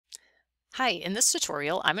Hi, in this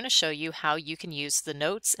tutorial, I'm going to show you how you can use the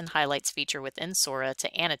Notes and Highlights feature within Sora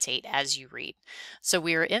to annotate as you read. So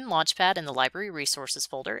we are in Launchpad in the Library Resources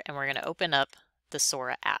folder, and we're going to open up the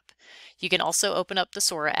Sora app. You can also open up the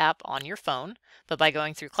Sora app on your phone, but by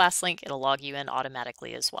going through ClassLink, it'll log you in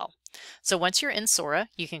automatically as well. So once you're in Sora,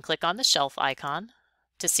 you can click on the shelf icon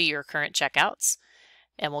to see your current checkouts,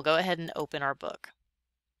 and we'll go ahead and open our book.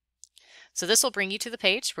 So this will bring you to the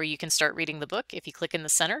page where you can start reading the book. If you click in the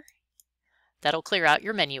center, that'll clear out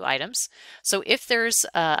your menu items. So if there's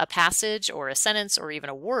a passage or a sentence or even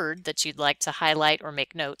a word that you'd like to highlight or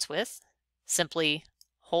make notes with, simply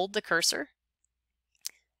hold the cursor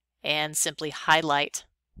and simply highlight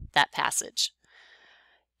that passage.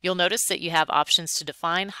 You'll notice that you have options to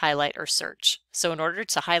define, highlight, or search. So in order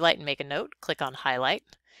to highlight and make a note, click on Highlight.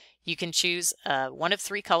 You can choose one of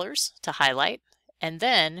three colors to highlight, and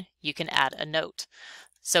then you can add a note.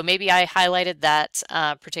 So maybe I highlighted that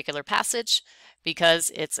particular passage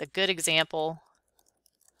because it's a good example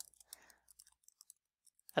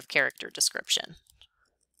of character description.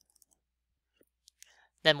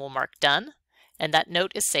 Then we'll mark Done, and that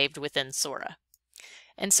note is saved within Sora.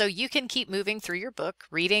 And so you can keep moving through your book,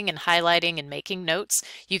 reading and highlighting and making notes.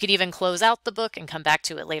 You can even close out the book and come back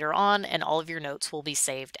to it later on, and all of your notes will be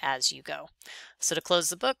saved as you go. So to close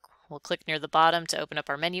the book, we'll click near the bottom to open up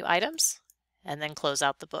our menu items, and then close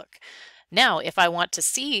out the book. Now, if I want to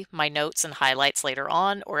see my notes and highlights later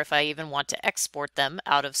on, or if I even want to export them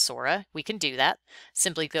out of Sora, we can do that.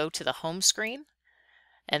 Simply go to the home screen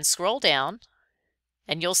and scroll down,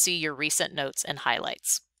 and you'll see your recent notes and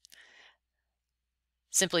highlights.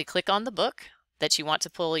 Simply click on the book that you want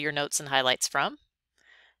to pull your notes and highlights from,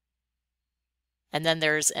 and then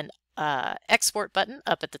there's an export button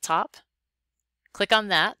up at the top. Click on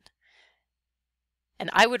that, and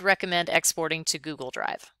I would recommend exporting to Google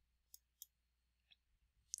Drive.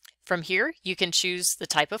 From here, you can choose the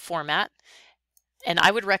type of format, and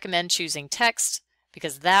I would recommend choosing text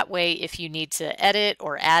because that way, if you need to edit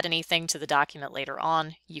or add anything to the document later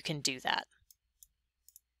on, you can do that.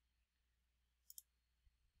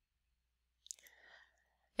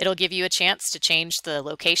 It'll give you a chance to change the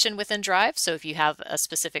location within Drive, so if you have a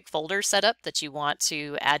specific folder set up that you want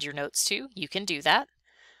to add your notes to, you can do that.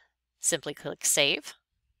 Simply click Save,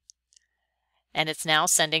 and it's now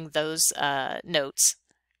sending those notes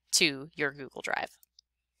to your Google Drive.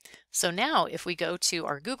 So now if we go to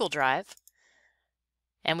our Google Drive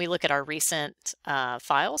and we look at our recent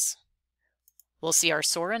files, we'll see our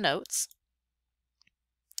Sora notes.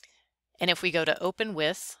 And if we go to Open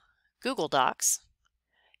with Google Docs,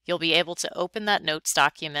 you'll be able to open that notes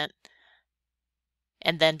document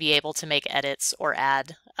and then be able to make edits or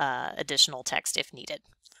add additional text if needed.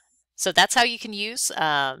 So that's how you can use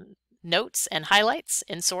notes and highlights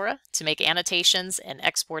in Sora to make annotations and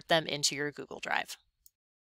export them into your Google Drive.